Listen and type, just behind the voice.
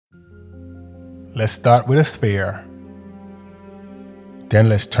Let's start with a sphere. Then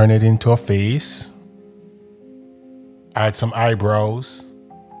let's turn it into a face. Add some eyebrows.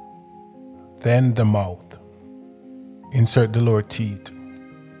 Then the mouth. Insert the lower teeth.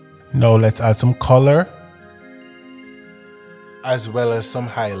 Now let's add some color as well as some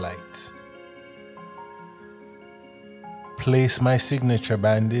highlights. Place my signature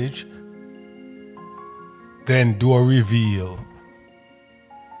bandage. Then do a reveal.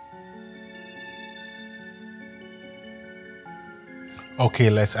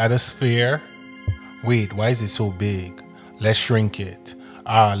 Okay, let's add a sphere. Wait, why is it so big? Let's shrink it.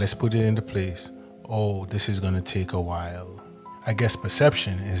 Let's put it into place. Oh, this is gonna take a while. I guess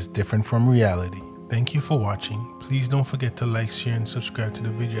perception is different from reality. Thank you for watching. Please don't forget to like, share, and subscribe to the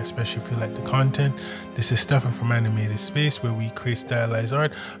video, especially if you like the content. This is Stefan from Animative Space, where we create stylized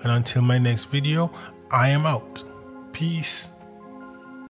art. And until my next video, I am out. Peace.